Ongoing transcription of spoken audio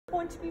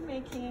to be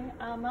making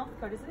a mouth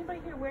guard. Does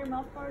anybody here wear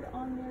mouth guard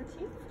on their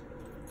teeth?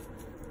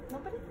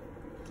 Nobody?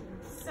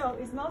 So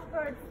is mouth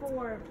guard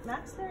for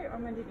maxillary or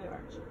mandibular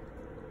arch?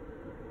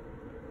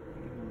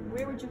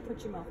 Where would you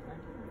put your mouth guard?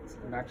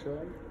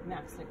 Maxillary?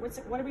 Maxillary.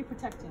 What are we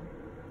protecting?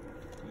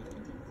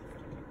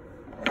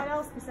 What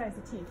else besides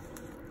the teeth?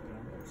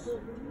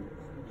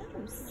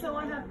 So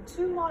I have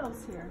two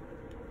models here.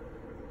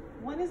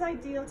 One is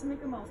ideal to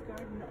make a mouth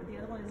guard, and the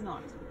other one is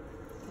not.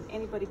 Can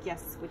anybody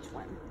guess which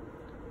one?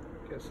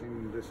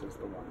 Guessing this is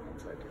the one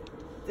that's ideal.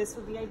 This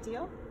would be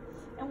ideal?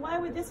 And why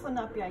would this one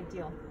not be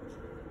ideal?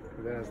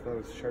 Because it has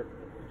those sharp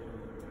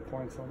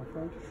points on the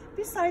front.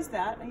 Besides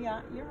that,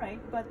 yeah, you're right,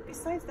 but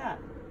besides that,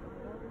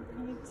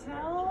 can you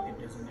tell?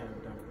 It doesn't have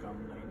the gum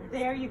line.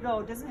 There you go.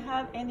 It doesn't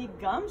have any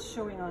gums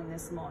showing on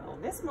this model.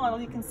 This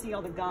model, you can see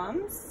all the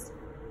gums.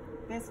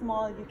 This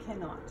model, you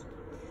cannot.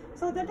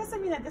 So that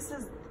doesn't mean that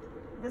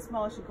this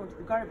model should go to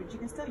the garbage. You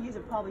can still use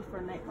it probably for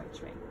a night white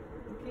tray.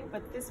 Okay,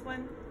 but this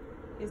one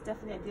is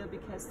definitely ideal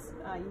because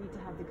you need to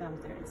have the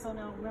gums there. So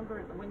now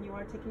remember, when you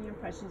are taking your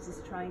impressions,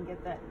 just try and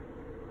get that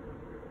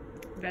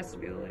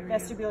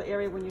vestibule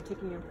area when you're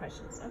taking your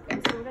impressions. Okay,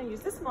 so we're going to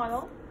use this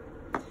model.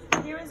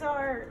 Here is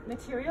our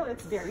material.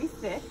 It's very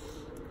thick.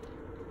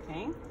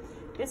 Okay,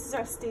 this is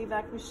our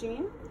Stay-Vac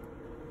machine.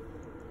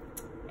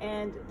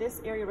 And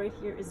this area right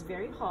here is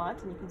very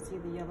hot, and you can see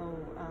the yellow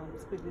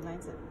squiggly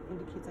lines that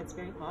indicates that it's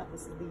very hot.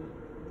 This is the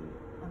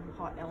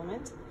hot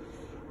element.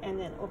 And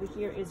then over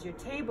here is your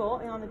table,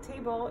 and on the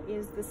table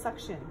is the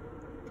suction.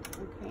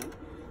 Okay,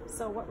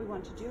 so what we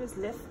want to do is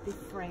lift the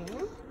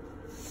frame,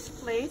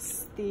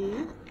 place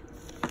the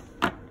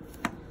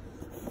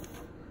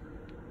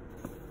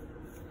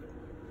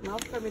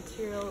mouth guard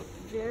material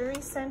very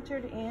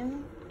centered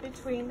in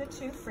between the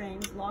two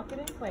frames, lock it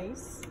in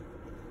place.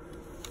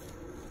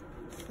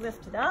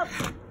 Lift it up,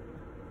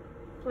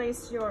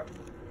 place your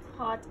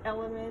hot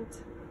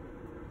element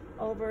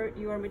over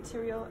your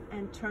material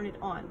and turn it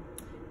on.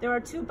 There are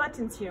two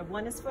buttons here.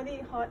 One is for the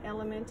hot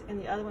element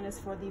and the other one is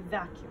for the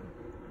vacuum.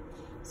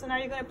 So now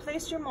you're going to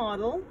place your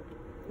model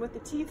with the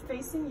teeth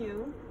facing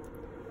you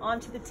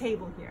onto the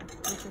table here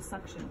with the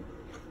suction.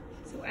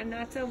 So, and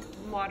that's a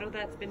model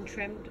that's been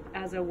trimmed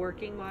as a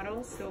working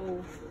model,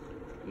 so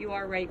you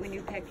are right when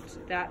you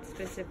picked that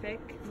specific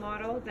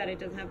model that it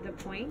doesn't have the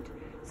point.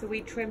 So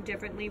we trim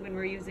differently when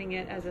we're using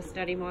it as a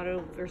study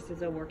model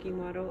versus a working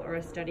model, or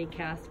a study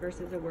cast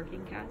versus a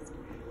working cast.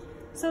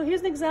 So here's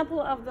an example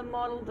of the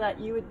model that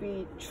you would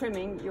be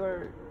trimming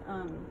your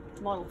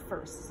model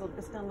first. So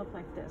it's going to look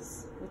like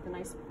this with the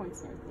nice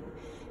points and everything.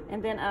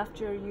 And then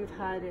after you've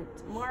had it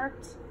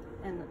marked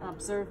and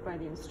observed by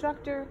the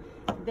instructor,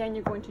 then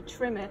you're going to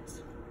trim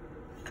it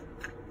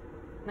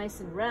nice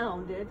and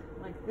rounded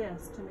like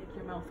this to make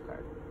your mouth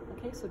guard.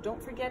 Okay, so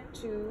don't forget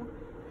to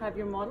have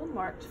your model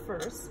marked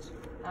first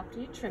after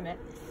you trim it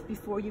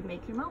before you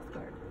make your mouth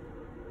guard.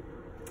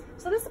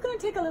 So this is going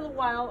to take a little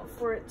while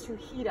for it to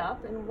heat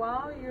up, and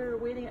while you're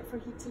waiting for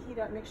it to heat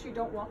up, make sure you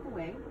don't walk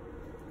away.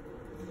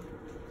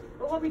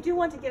 But what we do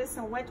want to get is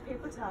some wet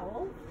paper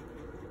towel.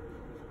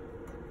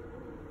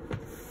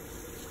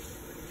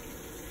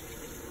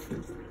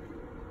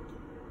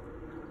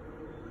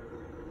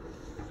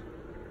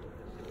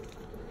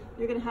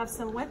 You're going to have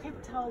some wet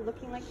paper towel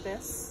looking like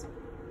this,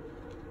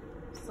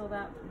 so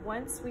that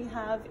once the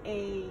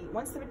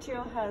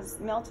material has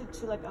melted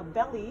to like a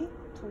belly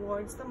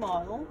towards the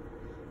model,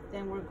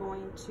 then we're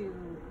going to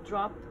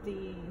drop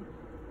the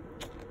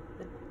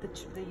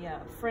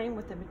frame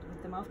with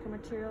the mouth guard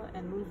material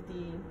and move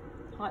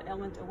the hot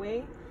element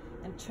away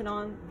and turn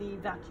on the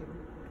vacuum.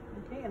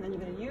 Okay, and then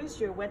you're going to use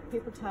your wet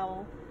paper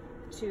towel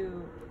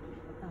to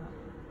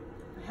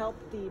help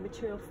the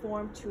material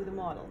form to the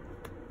model.